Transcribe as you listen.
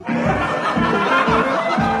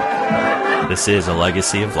This is a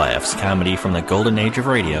legacy of laughs, comedy from the golden age of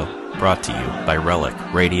radio, brought to you by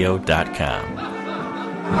RelicRadio.com.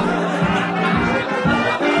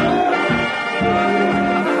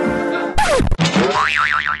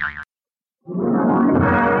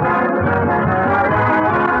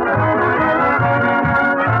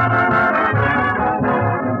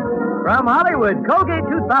 From Hollywood, Colgate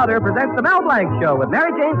Tooth Powder presents the Mel Blanc Show with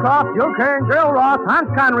Mary Jane Croft, Joe Kern, Earl Ross, Hans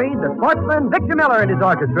Conried, the sportsman, Victor Miller and his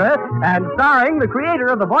orchestra, and starring the creator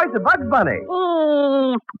of the voice of Bugs Bunny.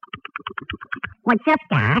 What's up,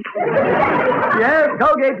 Doc? Yes,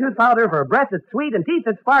 Colgate Tooth Powder for breath that's sweet and teeth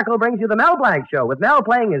that sparkle brings you the Mel Blanc Show with Mel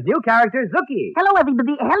playing his new character, Zookie. Hello,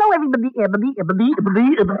 everybody.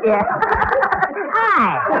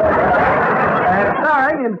 Hi. And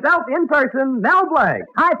starring himself in person, Mel Blanc.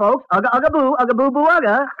 Hi, folks. Ugga, ugga, boo, boo,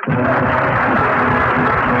 ugga.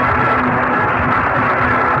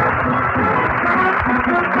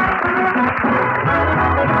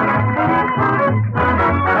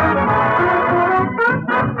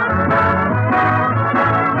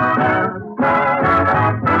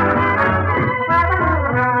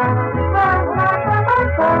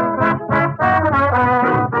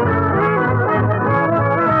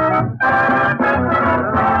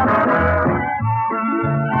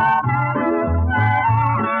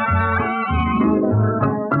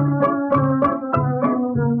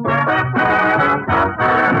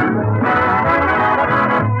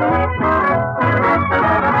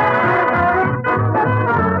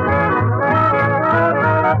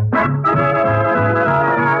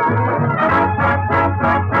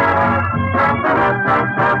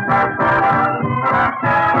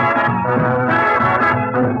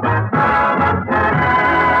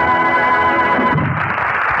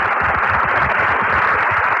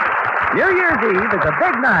 It's a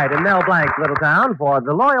big night in Mel Blanc's little town, for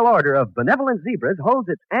the Loyal Order of Benevolent Zebras holds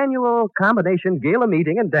its annual combination gala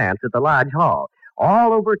meeting and dance at the Lodge Hall.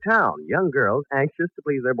 All over town, young girls, anxious to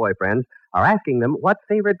please their boyfriends, are asking them what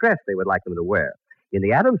favorite dress they would like them to wear. In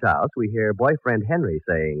the Adams house, we hear boyfriend Henry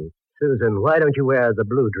saying, "Susan, why don't you wear the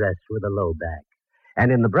blue dress with a low back?"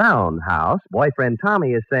 And in the Brown house, boyfriend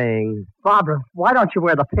Tommy is saying, "Barbara, why don't you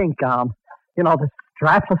wear the pink gown? You know, the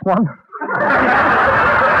strapless one?"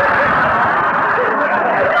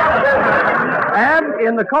 And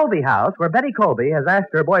in the Colby house, where Betty Colby has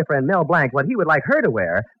asked her boyfriend Mel Blanc what he would like her to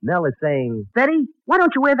wear, Mel is saying, Betty, why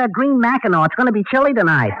don't you wear that green Mackinaw? It's going to be chilly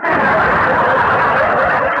tonight.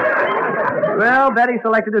 Well, Betty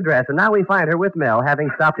selected a dress, and now we find her with Mel, having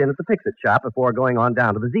stopped in at the Fix-It shop before going on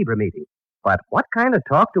down to the zebra meeting. But what kind of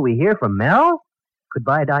talk do we hear from Mel?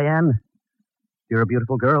 "Goodbye, Diane. You're a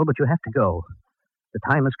beautiful girl, but you have to go. The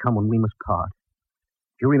time has come when we must part.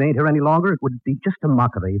 If you remained here any longer, it would be just a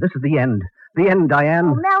mockery. This is the end. The end, Diane."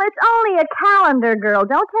 Oh, Mel, it's only a calendar, girl.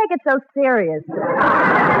 Don't take it so serious.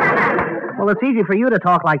 Well, it's easy for you to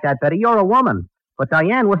talk like that, Betty. You're a woman. But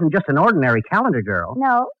Diane wasn't just an ordinary calendar girl.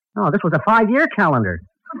 No? No, this was a 5-year calendar.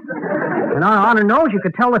 And on her nose, you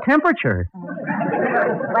could tell the temperature.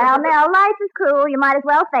 Well, Mel, life is cruel. You might as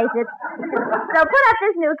well face it. So put up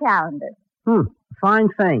this new calendar. Fine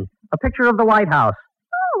thing. A picture of the White House.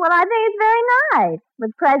 Oh, well, I think it's very nice.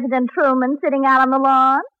 With President Truman sitting out on the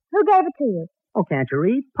lawn. Who gave it to you? Oh, can't you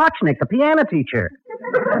read? Potchnick, the piano teacher.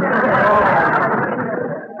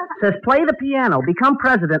 Says, play the piano, become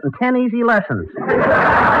president in 10 easy lessons.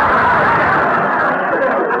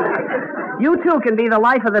 You too can be the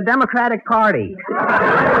life of the Democratic Party.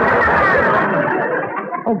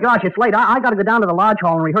 Oh, gosh, it's late. I got to go down to the Lodge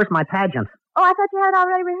Hall and rehearse my pageant. Oh, I thought you had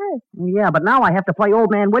already rehearsed. Yeah, but now I have to play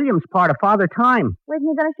Old Man Williams' part of Father Time. Wasn't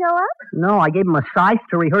he going to show up? No, I gave him a scythe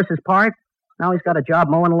to rehearse his part. Now he's got a job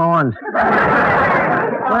mowing lawns.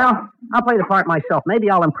 Well, I'll play the part myself. Maybe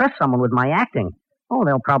I'll impress someone with my acting. Oh,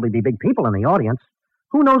 there'll probably be big people in the audience.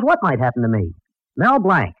 Who knows what might happen to me? Mel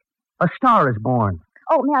Blanc. A star is born.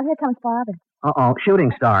 Oh, Mel, here comes Father. Uh-oh,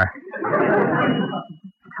 shooting star.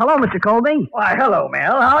 Hello, Mr. Colby. Why, hello,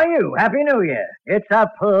 Mel. How are you? Happy New Year. It's a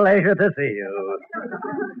pleasure to see you.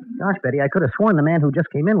 Gosh, Betty, I could have sworn the man who just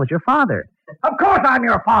came in was your father. Of course I'm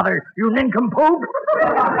your father, you nincompoop.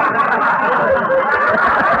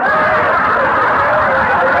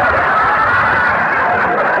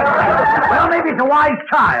 Well, maybe it's a wise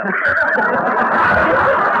child.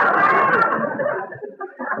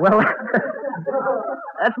 Well,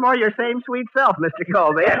 that's more your same sweet self, Mr.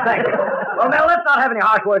 Colby. Yes, thank you. Well, Mel, let's not have any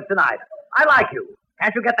harsh words tonight. I like you.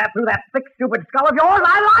 Can't you get that through that thick, stupid skull of yours?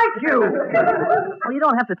 I like you. Well, you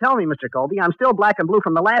don't have to tell me, Mr. Colby. I'm still black and blue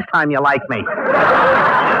from the last time you liked me.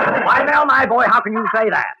 Why, Mel, my boy, how can you say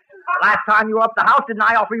that? Last time you were up the house, didn't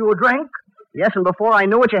I offer you a drink? Yes, and before I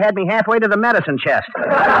knew it, you had me halfway to the medicine chest. Well,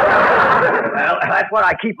 that's where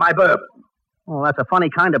I keep my bourbon. Well, that's a funny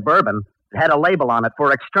kind of bourbon. It had a label on it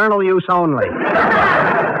for external use only. So isn't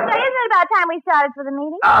it about time we started for the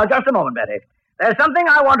meeting? Just a moment, Betty. There's something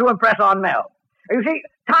I want to impress on Mel. You see,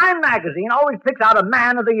 Time magazine always picks out a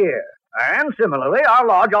man of the year. And similarly, our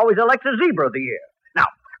lodge always elects a zebra of the year. Now,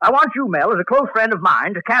 I want you, Mel, as a close friend of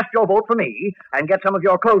mine, to cast your vote for me and get some of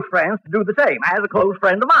your close friends to do the same as a close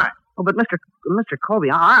friend of mine. Oh, but Mr. Colby,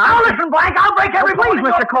 Now listen, Blanc, I'll break every please,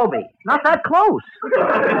 Mr. Colby, not that close.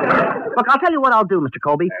 Look, I'll tell you what I'll do, Mr.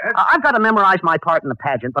 Colby. I've got to memorize my part in the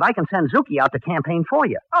pageant, but I can send Zuki out to campaign for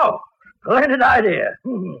you. Oh, splendid idea.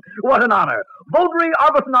 What an honor. Votary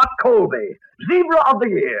Arbuthnot Colby, Zebra of the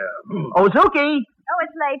Year. Oh, Zuki! Oh,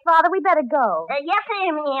 it's late, Father. We better go. Yes,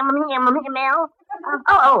 Mel.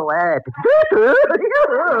 Hello,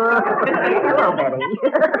 Betty.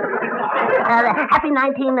 Happy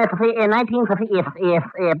 1950.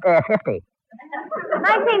 1950?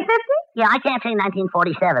 Yeah, I can't say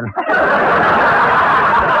 1947.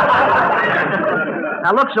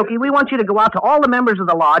 Now, look, Zuki, we want you to go out to all the members of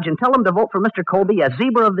the lodge and tell them to vote for Mr. Colby as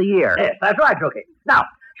Zebra of the Year. Yes, that's right, Zuki. Now,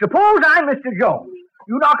 suppose I'm Mr. Jones.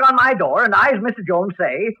 You knock on my door, and I, as Mr. Jones,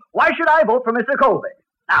 say, why should I vote for Mr. Colby?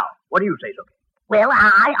 Now, what do you say, Zuki? Well,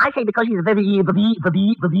 I say because he's a very, he's a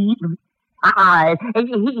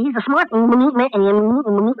smart man.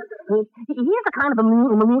 He's a kind of a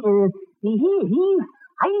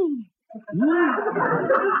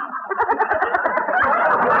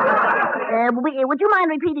would you mind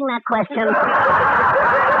repeating that question?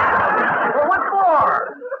 Well, what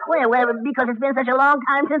for? Well, because it's been such a long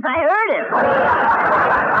time since I heard it.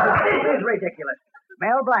 This is ridiculous.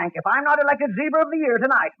 Mel Blanc, if I'm not elected Zebra of the Year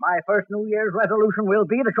tonight, my first New Year's resolution will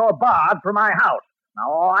be that you're barred from my house. Now,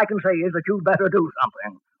 all I can say is that you'd better do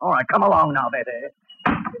something. All right, come along now, Betty.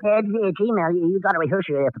 Gee, Mel, you got to rehearse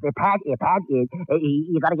your pad. You got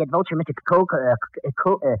to get votes for Mr. Coke.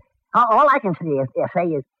 All I can say is,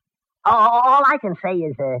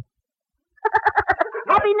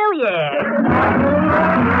 Happy New Year.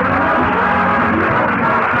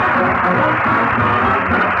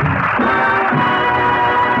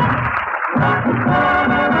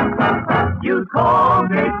 Use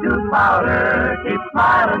Colgate tooth powder, keep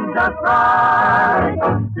smiling just right.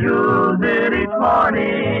 Use it each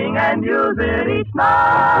morning and use it each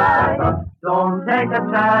night. Don't take a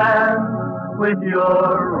chance with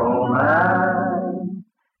your romance.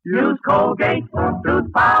 Use Colgate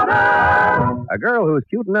tooth powder. A girl who's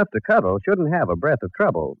cute enough to cuddle shouldn't have a breath of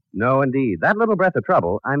trouble. No, indeed. That little breath of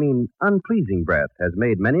trouble, I mean unpleasing breath, has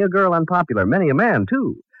made many a girl unpopular, many a man,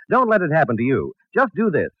 too. Don't let it happen to you. Just do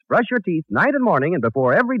this. Brush your teeth night and morning and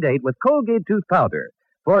before every date with Colgate tooth powder.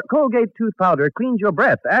 For Colgate tooth powder cleans your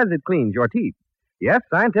breath as it cleans your teeth. Yes,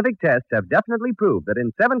 scientific tests have definitely proved that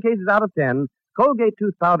in 7 cases out of 10, Colgate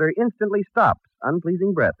tooth powder instantly stops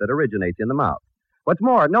unpleasing breath that originates in the mouth. What's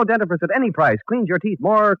more, no dentifrice at any price cleans your teeth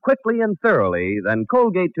more quickly and thoroughly than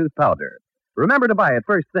Colgate tooth powder. Remember to buy it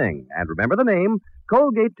first thing, and remember the name,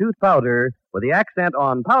 Colgate tooth powder, with the accent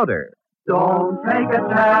on powder. Don't take a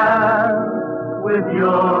chance with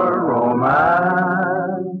your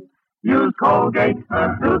romance. Use Colgate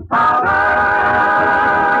tooth powder.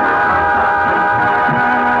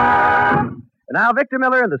 And now Victor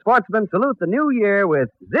Miller and the Sportsmen salute the new year with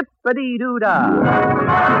Zip-a-dee-doo-dah.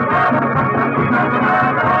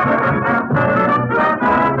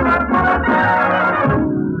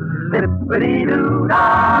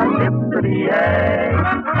 Zip-a-dee-doo-dah, zip-a-dee-ay.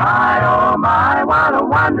 My, oh my, what a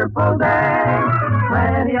wonderful day.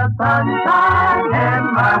 Plenty of sunshine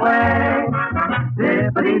in my way.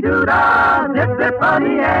 Zip-a-dee-doo-dah,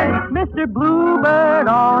 zip-zip-a-dee-ay. Mr. Bluebird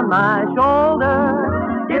on my shoulder.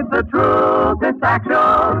 It's the truth, it's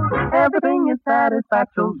actual. Everything is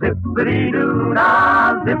satisfaction.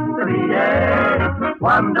 Zip-a-dee-doo-dah, zip-a-dee-ay.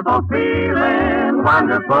 Wonderful feeling,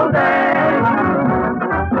 wonderful day.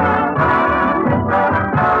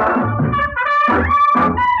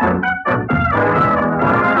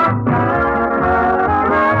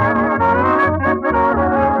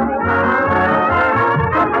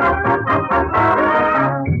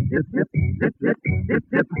 Zip, zip, zip, zip, zip,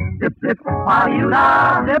 zip, zip, zip. Why you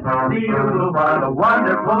not zip, you what a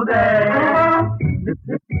wonderful day. Zip,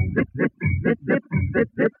 zip, zip, zip, zip, zip, zip,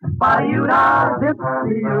 zip. Why you not zip,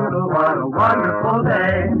 you what a wonderful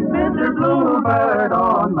day. Mr. Bluebird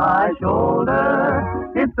on my shoulder.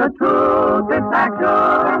 It's the truth, it's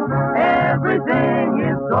actual. Everything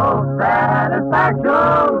is so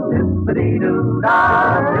satisfaction.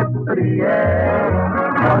 Zip-a-dee-doo-dah, zip-a-dee-ay.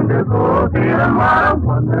 Wonderful feeling, what a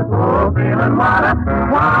wonderful feeling, what a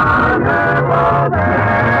wonderful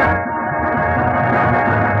day.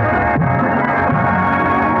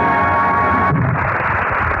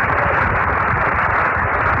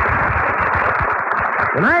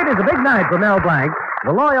 night for Mel Blanc,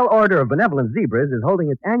 the Loyal Order of Benevolent Zebras is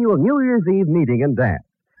holding its annual New Year's Eve meeting and dance.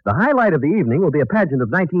 The highlight of the evening will be a pageant of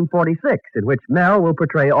 1946 in which Mel will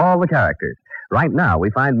portray all the characters. Right now, we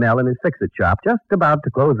find Mel in his fix-it shop just about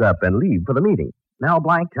to close up and leave for the meeting. Mel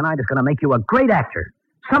Blanc, tonight is going to make you a great actor.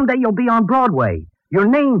 Someday you'll be on Broadway. Your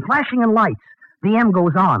name flashing in lights. The M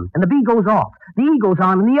goes on, and the B goes off. The E goes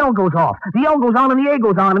on, and the L goes off. The L goes on, and the A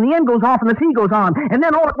goes on, and the N goes off, and the C goes on. And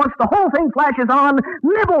then all at once, the whole thing flashes on.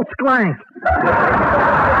 Nibble Sklank!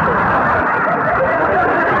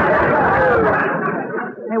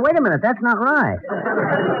 Hey, wait a minute. That's not right.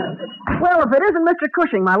 Well, if it isn't Mr.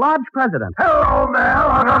 Cushing, my lodge president. Hello,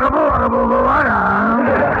 Mel.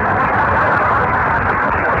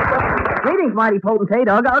 Greetings, mighty potentate.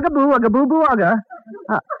 Ugga, ugga, boo, ugga, boo, boo, ugga.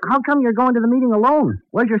 How come you're going to the meeting alone?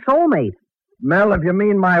 Where's your soulmate? Mel, if you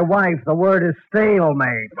mean my wife, the word is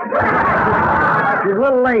stalemate. She's a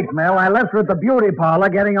little late, Mel. I left her at the beauty parlor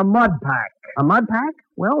getting a mud pack. A mud pack?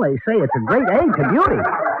 Well, they say it's a great aid to beauty.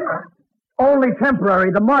 Only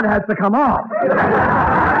temporary. The mud has to come off.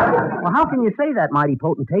 Well, how can you say that, mighty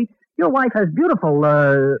potentate? Your wife has beautiful,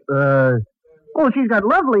 she's got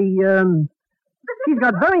lovely, she's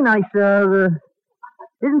got very nice,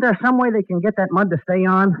 isn't there some way they can get that mud to stay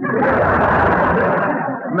on?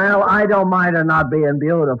 Mel, I don't mind her not being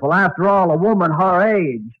beautiful. After all, a woman her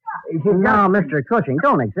age. Now, Mr. Cushing,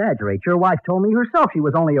 don't exaggerate. Your wife told me herself she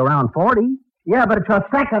was only around 40. Yeah, but it's her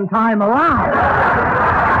second time around.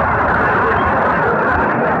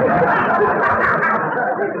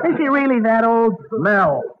 Is she really that old?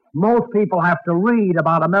 Mel, most people have to read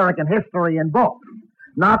about American history in books.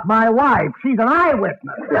 Not my wife. She's an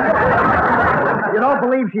eyewitness. You don't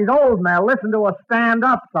believe she's old, Mel? Listen to her stand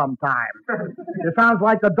up sometime. It sounds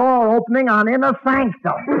like the door opening on Inner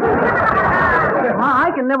Sanctum.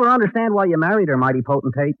 I can never understand why you married her, mighty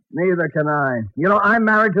potentate. Neither can I. You know, I'm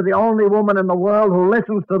married to the only woman in the world who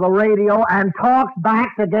listens to the radio and talks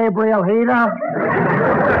back to Gabriel Heder.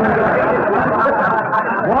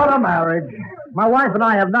 What a marriage. My wife and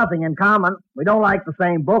I have nothing in common. We don't like the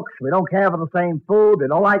same books. We don't care for the same food. We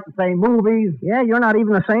don't like the same movies. Yeah, you're not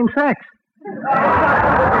even the same sex.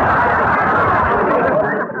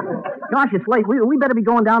 Gosh, it's late. We better be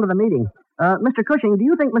going down to the meeting. Mr. Cushing, do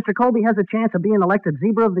you think Mr. Colby has a chance of being elected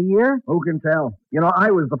Zebra of the Year? Who can tell? You know, I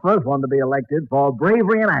was the first one to be elected for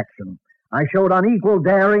bravery in action. I showed unequal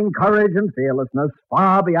daring, courage, and fearlessness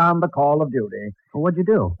far beyond the call of duty. Well, what'd you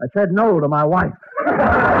do? I said no to my wife.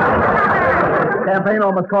 Campaign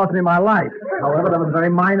almost cost me my life. However, there was a very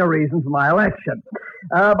minor reason for my election.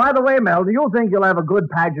 By the way, Mel, do you think you'll have a good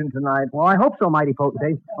pageant tonight? Well, I hope so, mighty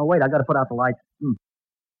potentate. Oh, wait, I got to put out the lights.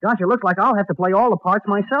 Gosh, it looks like I'll have to play all the parts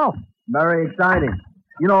myself. Very exciting.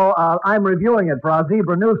 You know, I'm reviewing it for our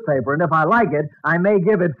Zebra newspaper, and if I like it, I may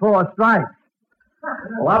give it 4 stripes.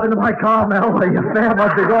 Well, up into my car, Mel. The affair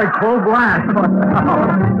must be going full blast.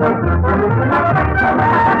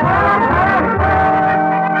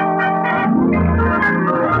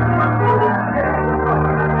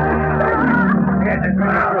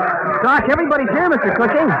 Gosh, everybody's here, Mr.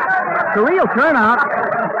 Cushing. It's a real turnout.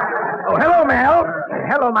 Oh, hello, Mel.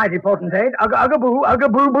 Hello, mighty potentate. Ugga, ugga, boo, ugga,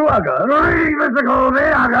 boo, boo, ugga. Mr. Colby,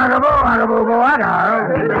 ugga, ugga, boo, ugga, boo, boo, ugga.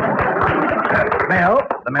 Mel,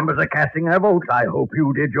 the members are casting their votes. I hope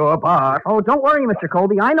you did your part. Oh, don't worry, Mr.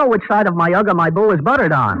 Colby. I know which side of my ugga my boo is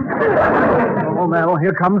buttered on. Oh, Mel,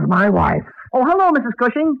 here comes my wife. Oh, hello, Mrs.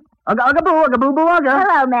 Cushing. Ugga, ugga, boo, ugga, boo, boo, ugga.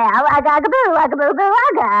 Hello, Mel. Ugga, ugga, boo, ugga, boo, boo,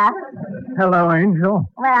 ugga. Hello, Angel.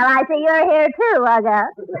 Well, I see you're here, too, ugga.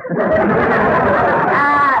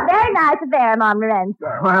 Very nice affair, Mom Lorenzo.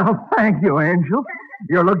 Well, thank you, Angel.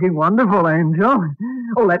 You're looking wonderful, Angel.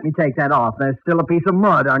 Oh, let me take that off. There's still a piece of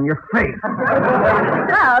mud on your face.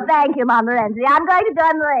 Oh, thank you, Mom Lorenzo. I'm going to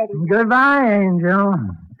join the ladies. Goodbye, Angel.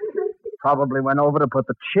 Probably went over to put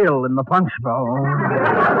the chill in the punch bowl.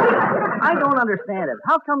 I don't understand it.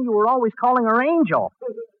 How come you were always calling her Angel?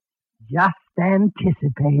 Just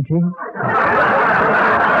anticipating.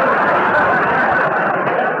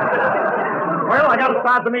 Well, I got to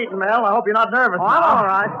start the meeting, Mel. I hope you're not nervous. Oh, I'm all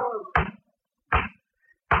right.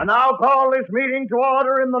 I now call this meeting to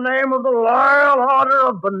order in the name of the Loyal Order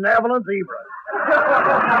of Benevolent Zebras.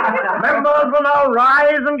 Members will now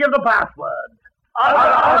rise and give the password.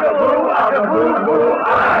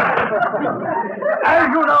 As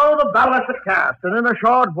you know, the ballots are cast, and in a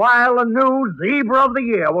short while, a new Zebra of the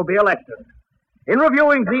Year will be elected. In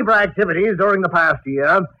reviewing zebra activities during the past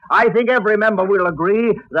year, I think every member will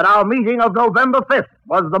agree that our meeting of November 5th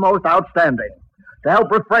was the most outstanding. To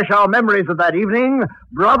help refresh our memories of that evening,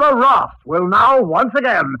 Brother Ross will now once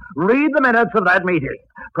again read the minutes of that meeting.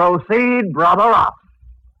 Proceed, Brother Ross.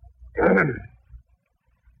 Brother Ross, the minutes of the meeting of November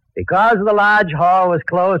 5th. Well, I got to start the meeting, Mel. I hope you're not nervous. Oh, I'm all right. I don't understand it. How come you were always calling her Angel? Just anticipating. Well, I got to start the meeting, Mel. I hope you're not nervous. Because the lodge hall was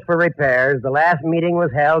closed for repairs, the last meeting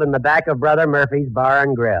was held in the back of Brother Murphy's Bar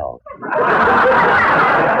and Grill.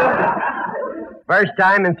 First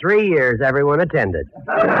time in 3 years everyone attended.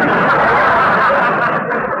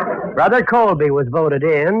 Brother Colby was voted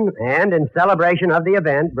in, and in celebration of the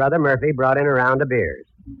event, Brother Murphy brought in a round of beers.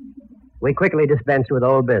 We quickly dispensed with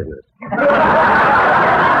old business.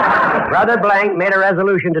 Brother Blanc made a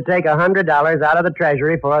resolution to take $100 out of the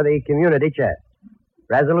treasury for the community chest.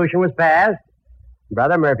 Resolution was passed.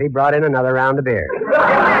 Brother Murphy brought in another round of beer.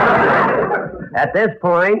 At this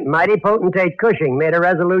point, mighty potentate Cushing made a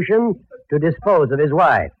resolution to dispose of his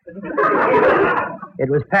wife. It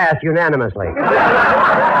was passed unanimously.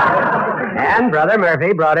 And Brother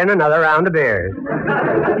Murphy brought in another round of beers.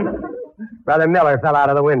 Brother Miller fell out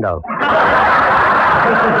of the window.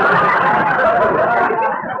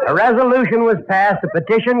 A resolution was passed to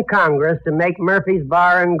petition Congress to make Murphy's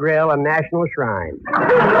Bar and Grill a national shrine.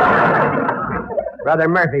 Brother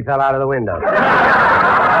Murphy fell out of the window.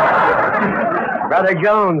 Brother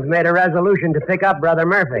Jones made a resolution to pick up Brother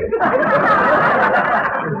Murphy.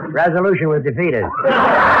 Resolution was defeated.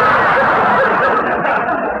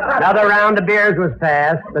 Another round of beers was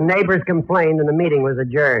passed. The neighbors complained and the meeting was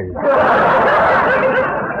adjourned.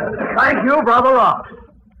 Thank you, Brother Ross.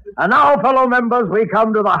 And now, fellow members, we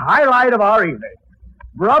come to the highlight of our evening.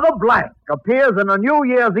 Brother Blanc appears in a New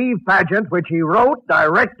Year's Eve pageant which he wrote,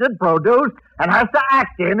 directed, produced, and has to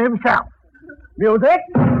act in himself. Music.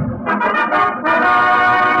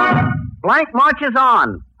 Blanc marches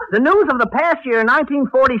on. The news of the past year,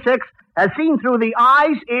 1946, as seen through the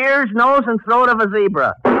eyes, ears, nose, and throat of a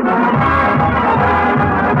zebra.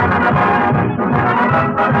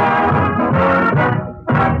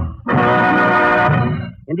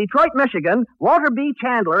 In Detroit, Michigan, Walter B.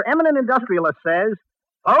 Chandler, eminent industrialist, says,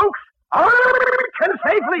 Folks, I can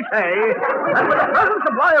safely say that with the present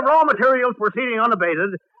supply of raw materials proceeding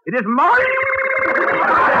unabated, it is my...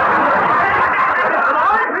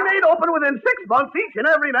 to be made open within 6 months, each and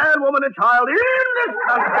every man, woman, and child in this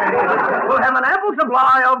country will have an ample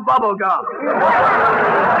supply of bubble gum.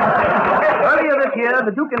 Earlier this year,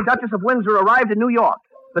 the Duke and Duchess of Windsor arrived in New York.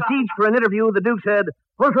 Besieged for an interview, the Duke said,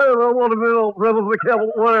 No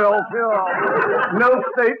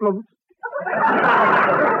statement.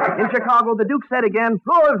 In Chicago, the Duke said again,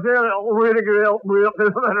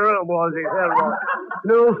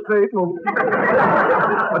 No statement.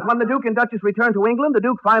 But when the Duke and Duchess returned to England, the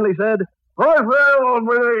Duke finally said, We was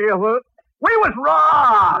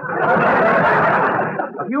wrong.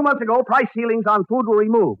 A few months ago, price ceilings on food were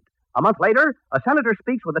removed. A month later, a senator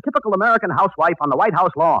speaks with a typical American housewife on the White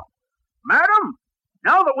House lawn. Madam,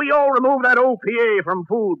 now that we all removed that OPA from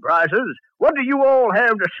food prices, what do you all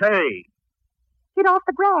have to say? Get off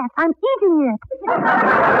the grass. I'm eating it.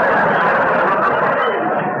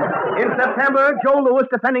 In September, Joe Louis,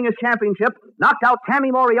 defending his championship, knocked out Tammy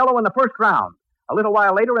Moriello in the first round. A little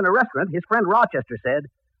while later, in a restaurant, his friend Rochester said,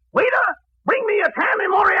 Waiter, bring me a Tammy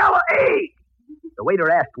Moriello 8. The waiter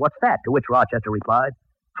asked, What's that? To which Rochester replied,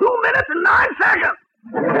 2 minutes and 9 seconds.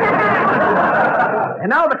 And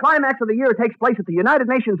now the climax of the year takes place at the United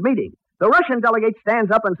Nations meeting. The Russian delegate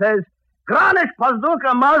stands up and says, Granish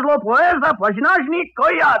pazduka mazlo poeza poznajnik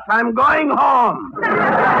koyats. I'm going home. The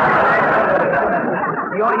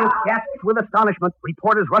audience gasps with astonishment.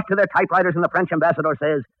 Reporters rush to their typewriters and the French ambassador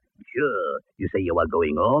says, Sure, you say you are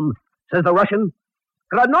going home? Says the Russian,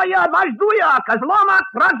 Gradnoya majduya kazloma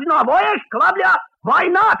krasno voyesh klabya. Why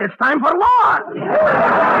not? It's time for launch.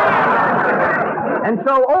 And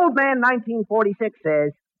so old man 1946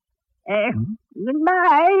 says,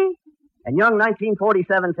 Goodbye. And young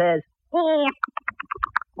 1947 says,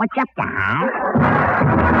 What's up, Doc?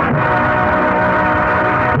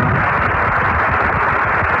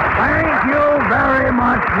 Thank you very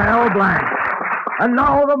much, Mel Blanc. And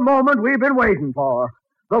now the moment we've been waiting for.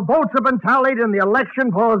 The votes have been tallied in the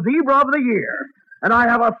election for Zebra of the Year. And I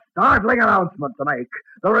have a startling announcement to make.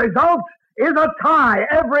 The result is a tie.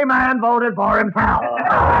 Every man voted for himself.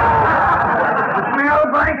 Mel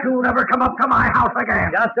Blanc, you'll never come up to my house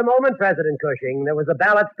again. Just a moment, President Cushing. There was a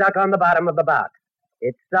ballot stuck on the bottom of the box.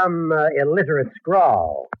 It's some illiterate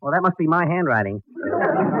scrawl. Well, that must be my handwriting.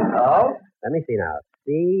 Oh? Let me see now.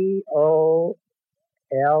 C-O-L-B.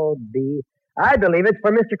 I believe it's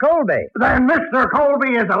for Mr. Colby. Then Mr.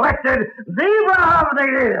 Colby is elected Zebra of the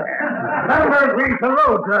Year. Members, we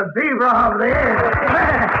salute the Zebra of the Year.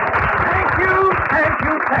 Thank you, thank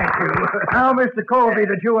you, thank you. Now, Mr. Colby,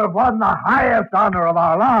 that you have won the highest honor of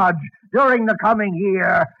our lodge during the coming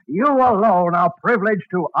year, you alone are privileged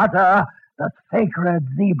to utter the sacred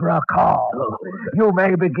Zebra call. You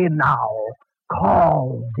may begin now.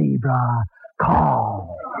 Call, Zebra. Call.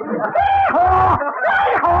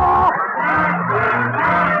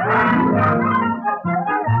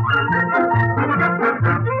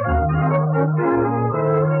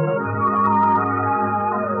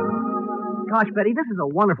 Gosh, Betty, this is a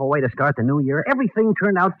wonderful way to start the new year. Everything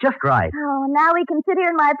turned out just right. Oh, now we can sit here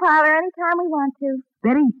in my parlor anytime we want to.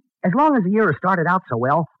 Betty, as long as the year has started out so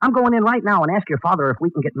well, I'm going in right now and ask your father if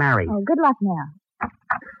we can get married. Oh, good luck now.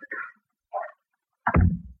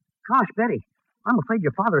 Gosh, Betty, I'm afraid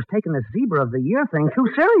your father's taking this zebra of the year thing too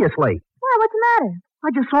seriously. Well, what's the matter?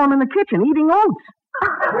 I just saw him in the kitchen eating oats.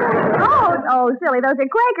 Oh, silly. Those are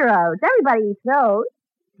Quaker oats. Everybody eats those.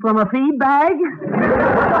 From a feed bag?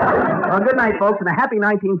 Well, good night, folks, and a happy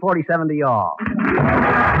 1947 to y'all.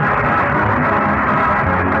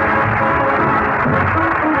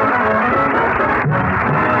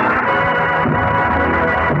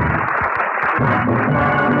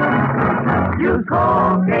 Use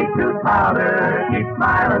Colgate tooth powder, keep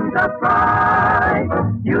smiling just right.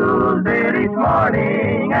 Use it each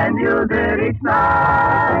morning and use it each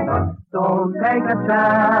night. Don't take a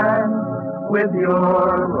chance with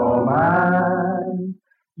your romance.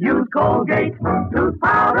 Use Colgate tooth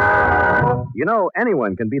powder. You know,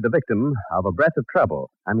 anyone can be the victim of a breath of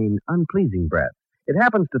trouble. I mean, unpleasing breath. It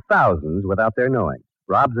happens to thousands without their knowing.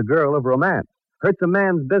 Robs a girl of romance. Hurts a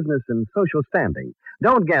man's business and social standing.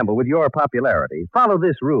 Don't gamble with your popularity. Follow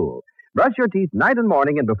this rule. Brush your teeth night and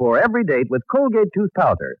morning and before every date with Colgate tooth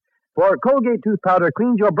powder. For Colgate tooth powder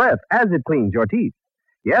cleans your breath as it cleans your teeth.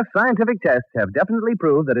 Yes, scientific tests have definitely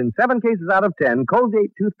proved that in 7 cases out of 10,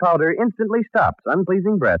 Colgate tooth powder instantly stops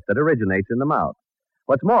unpleasing breath that originates in the mouth.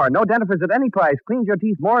 What's more, no dentifrice at any price cleans your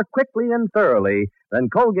teeth more quickly and thoroughly than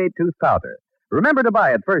Colgate tooth powder. Remember to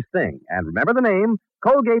buy it first thing, and remember the name,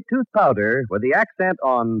 Colgate tooth powder, with the accent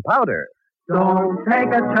on powder. Don't take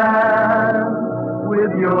a chance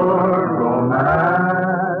with your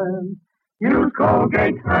romance. Use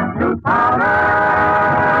Colgate tooth powder.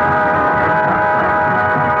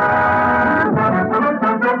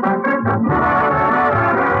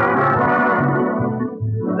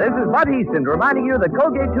 This is Bud Easton reminding you that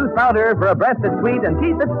Colgate tooth powder for a breath that's sweet and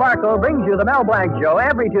teeth that sparkle brings you the Mel Blanc Show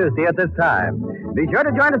every Tuesday at this time. Be sure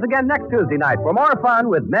to join us again next Tuesday night for more fun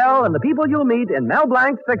with Mel and the people you'll meet in Mel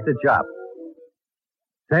Blanc's Fix-It Shop.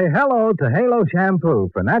 Say hello to Halo Shampoo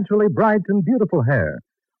for naturally bright and beautiful hair.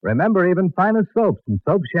 Remember, even finest soaps and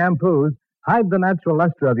soap shampoos hide the natural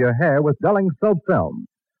luster of your hair with dulling soap film.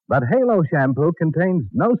 But Halo Shampoo contains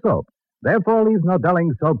no soap, therefore leaves no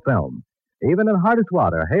dulling soap film. Even in hardest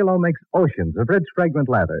water, Halo makes oceans of rich, fragrant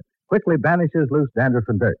lather, quickly banishes loose dandruff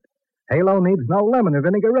and dirt. Halo needs no lemon or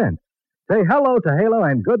vinegar rinse. Say hello to Halo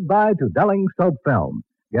and goodbye to dulling soap film.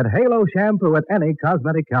 Get Halo Shampoo at any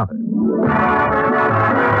cosmetic counter.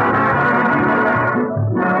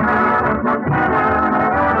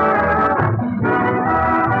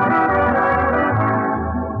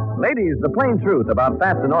 Ladies, the plain truth about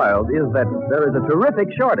fats and oils is that there is a terrific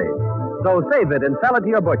shortage. So save it and sell it to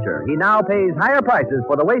your butcher. He now pays higher prices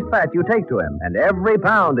for the waste fat you take to him, and every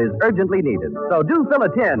pound is urgently needed. So do fill a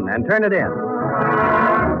tin and turn it in.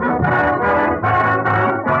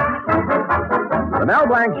 The Mel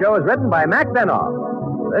Blanc Show is written by Mac Benoff.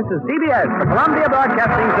 This is CBS, the Columbia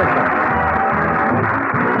Broadcasting System.